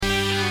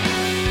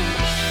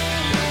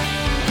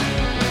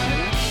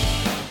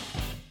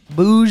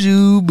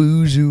Boozhoo,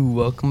 Boozhoo.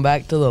 Welcome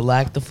back to the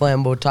Lac Du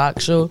Flambeau talk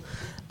show.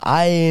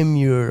 I am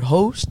your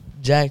host,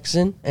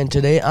 Jackson, and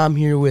today I'm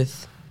here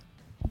with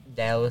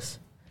Dallas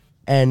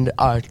and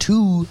our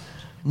two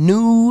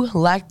new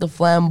Lac Du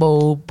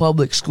Flambeau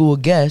Public School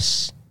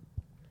guests,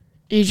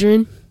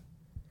 Adrian.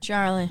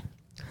 Charlie.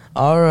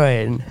 All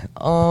right.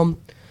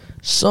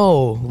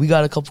 So we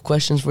got a couple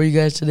questions for you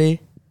guys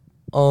today.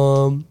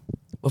 But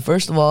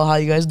first of all, how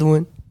you guys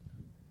doing?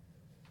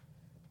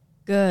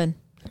 Good.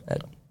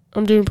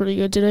 I'm doing pretty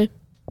good today.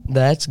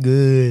 That's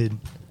good.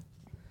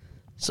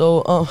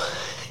 So,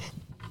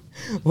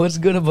 what's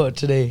good about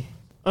today?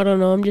 I don't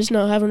know. I'm just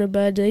not having a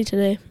bad day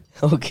today.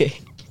 Okay.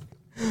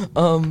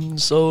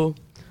 So,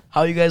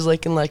 how you guys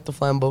liking Lac Du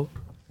Flambeau?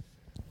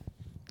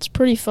 It's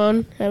pretty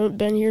fun. Haven't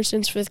been here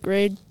since 5th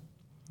grade.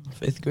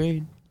 5th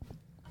grade.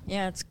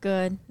 Yeah, it's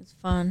good. It's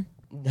fun.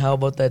 How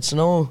about that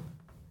snow?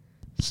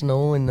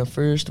 Snow in the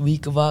first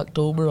week of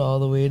October all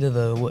the way to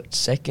the,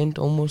 2nd,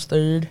 almost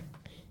 3rd?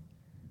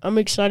 I'm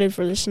excited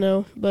for the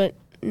snow, but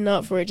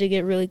not for it to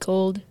get really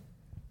cold.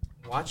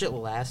 Watch it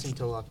last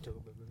until October.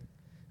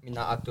 I mean,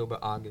 not October,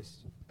 August.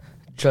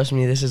 Trust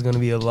me, this is going to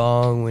be a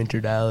long winter,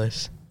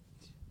 Dallas.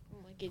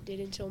 Like it did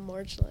until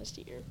March last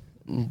year.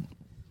 And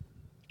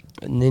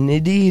then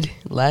indeed,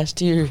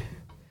 last year,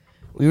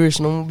 we were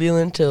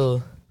snowmobiling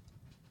till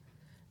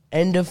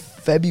end of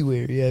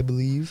February, I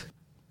believe.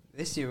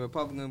 This year, we're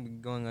probably going to be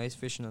going ice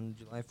fishing on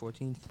July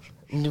 14th.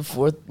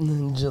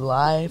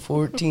 July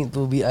 14th,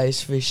 we'll be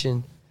ice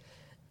fishing.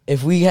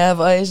 If we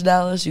have ice,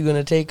 Dallas, you going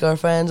to take our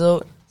fans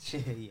out?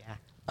 Yeah.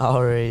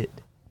 All right.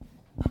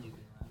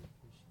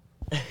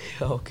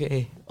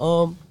 Okay.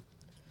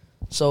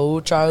 So,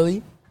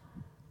 Charlie,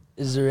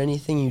 is there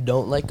anything you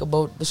don't like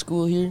about the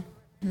school here?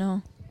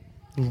 No.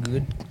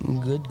 Good.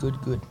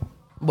 How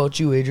about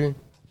you, Adrian?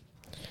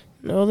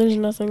 No, there's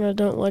nothing I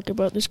don't like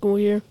about the school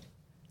here.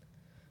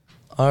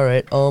 All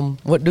right.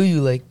 What do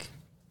you like?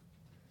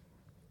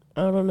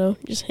 I don't know.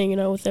 Just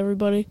hanging out with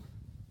everybody.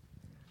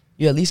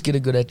 You at least get a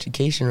good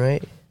education,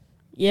 right?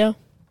 Yeah.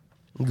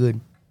 Good.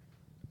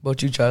 How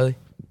about you, Charlie?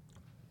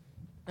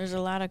 There's a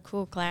lot of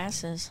cool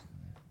classes.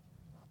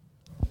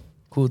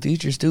 Cool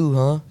teachers too,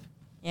 huh?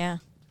 Yeah.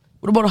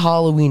 What about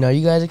Halloween? Are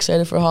you guys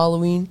excited for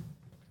Halloween?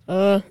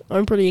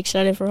 I'm pretty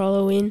excited for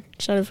Halloween.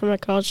 Excited for my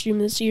costume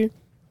this year.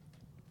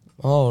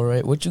 All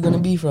right. What you gonna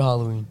be for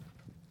Halloween?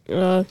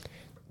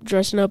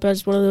 Dressing up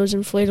as one of those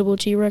inflatable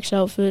T-Rex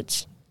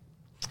outfits.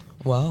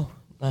 Wow.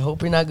 I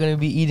hope you're not gonna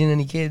be eating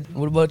any kids.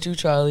 What about you,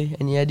 Charlie?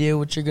 Any idea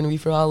what you're gonna be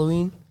for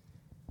Halloween?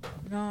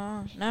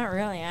 No, not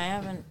really. I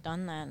haven't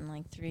done that in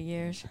like 3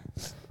 years.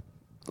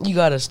 You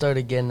gotta start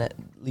again at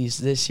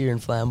least this year in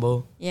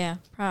Flambeau. Yeah,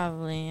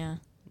 probably, yeah.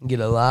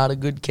 Get a lot of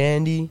good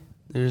candy.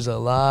 There's a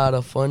lot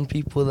of fun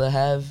people that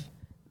have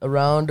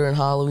around during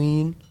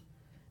Halloween.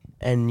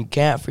 And you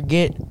can't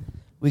forget,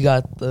 we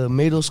got the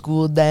middle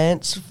school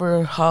dance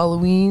for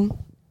Halloween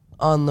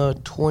on the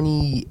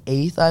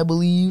 28th, I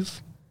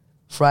believe.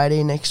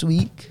 Friday next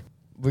week.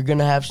 We're going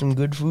to have some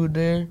good food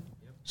there.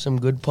 Some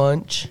good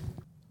punch.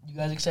 You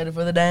guys excited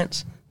for the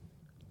dance?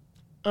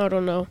 I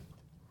don't know.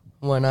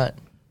 Why not?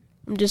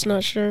 I'm just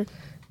not sure.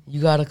 You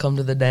got to come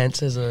to the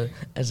dance as a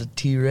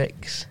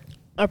T-Rex.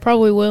 I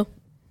probably will.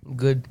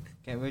 Good.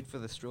 Can't wait for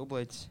the strobe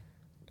lights.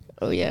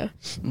 Oh, yeah.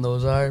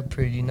 Those are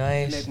pretty They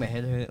nice. make my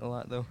head hurt a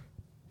lot, though.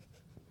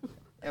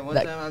 And one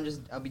That-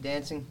 time I'll be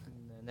dancing,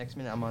 and the next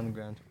minute I'm on the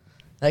ground.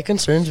 That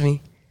concerns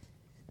me.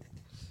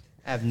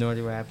 I have no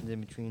idea what happens in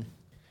between.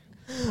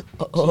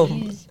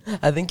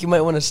 I think you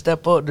might want to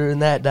step out during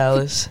that,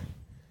 Dallas.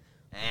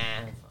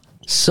 Ah.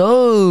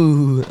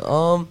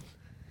 So,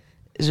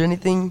 is there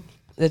anything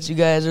that you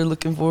guys are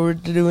looking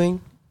forward to doing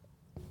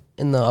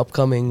in the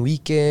upcoming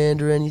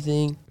weekend or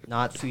anything?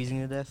 Not freezing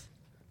to death.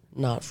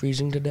 Not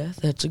freezing to death.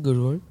 That's a good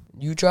one.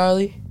 You,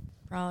 Charlie?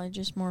 Probably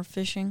just more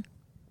fishing.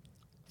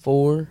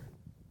 4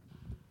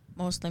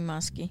 Mostly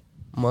musky.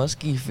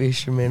 musky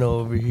fishermen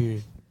over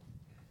here.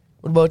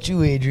 What about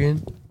you,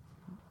 Adrian?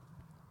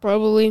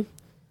 Probably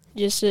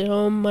just sit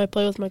home, might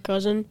play with my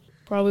cousin.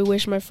 Probably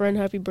wish my friend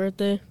happy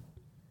birthday.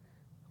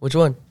 Which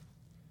one?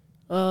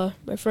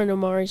 My friend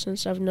Omari,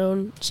 since I've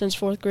known since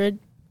 4th grade.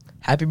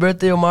 Happy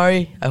birthday,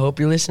 Omari. I hope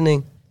you're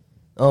listening.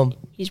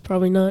 He's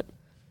probably not.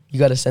 You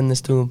got to send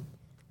this to him.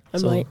 I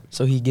might.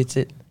 So he gets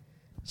it.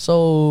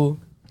 So,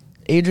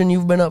 Adrian,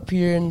 you've been up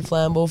here in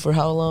Flambeau for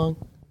how long?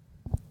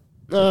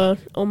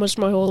 Almost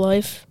my whole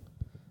life.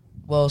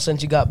 Well,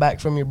 since you got back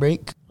from your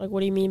break? Like,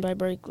 what do you mean by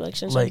break? Like,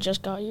 since I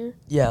just got here?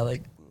 Yeah,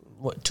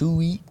 2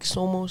 weeks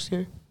almost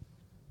here?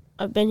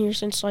 I've been here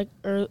since,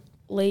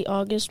 late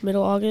August,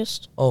 middle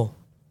August. Oh.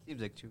 Seems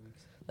like 2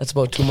 weeks. That's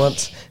about 2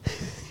 months.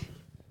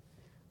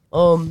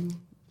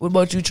 What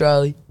about you,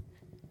 Charlie?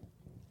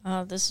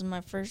 This is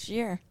my first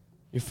year.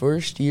 Your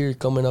first year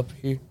coming up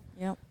here.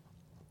 Yep.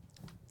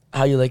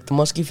 How you like the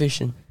musky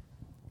fishing?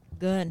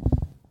 Good.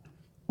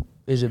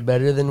 Is it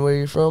better than where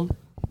you're from?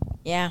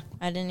 Yeah,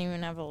 I didn't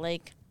even have a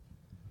lake.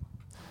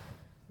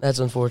 That's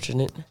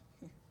unfortunate.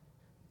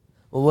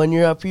 Well, when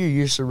you're up here,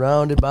 you're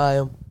surrounded by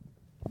them.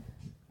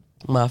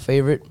 My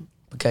favorite,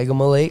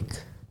 Kegama Lake.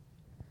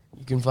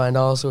 You can find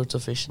all sorts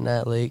of fish in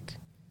that lake.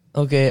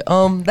 Okay,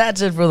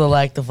 that's it for the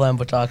Lac Du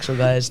Flambeau Talk Show,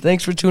 guys.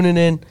 Thanks for tuning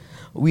in.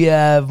 We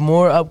have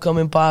more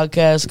upcoming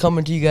podcasts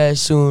coming to you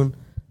guys soon.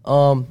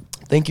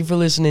 Thank you for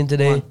listening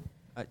today.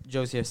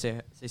 Joe's here.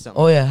 Say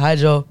something. Oh yeah, hi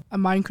Joe. A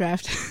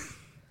Minecraft.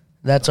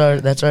 That's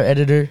our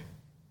editor,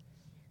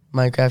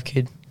 Minecraft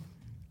kid.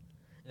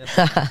 Yep.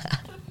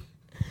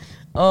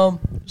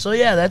 So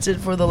yeah, that's it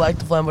for the Lac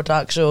Du Flambeau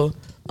Talk Show.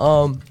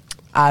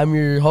 I'm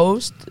your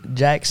host,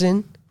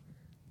 Jackson.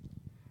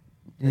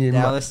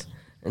 Dallas.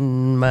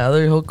 And my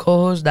other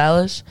co-host,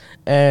 Dallas.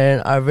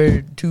 And our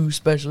very two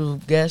special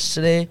guests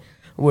today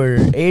were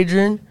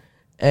Adrian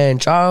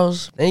and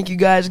Charles. Thank you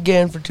guys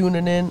again for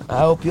tuning in. I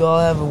hope you all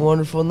have a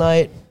wonderful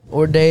night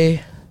or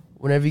day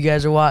whenever you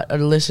guys are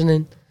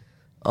listening.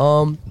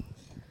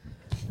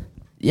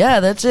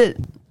 Yeah, that's it.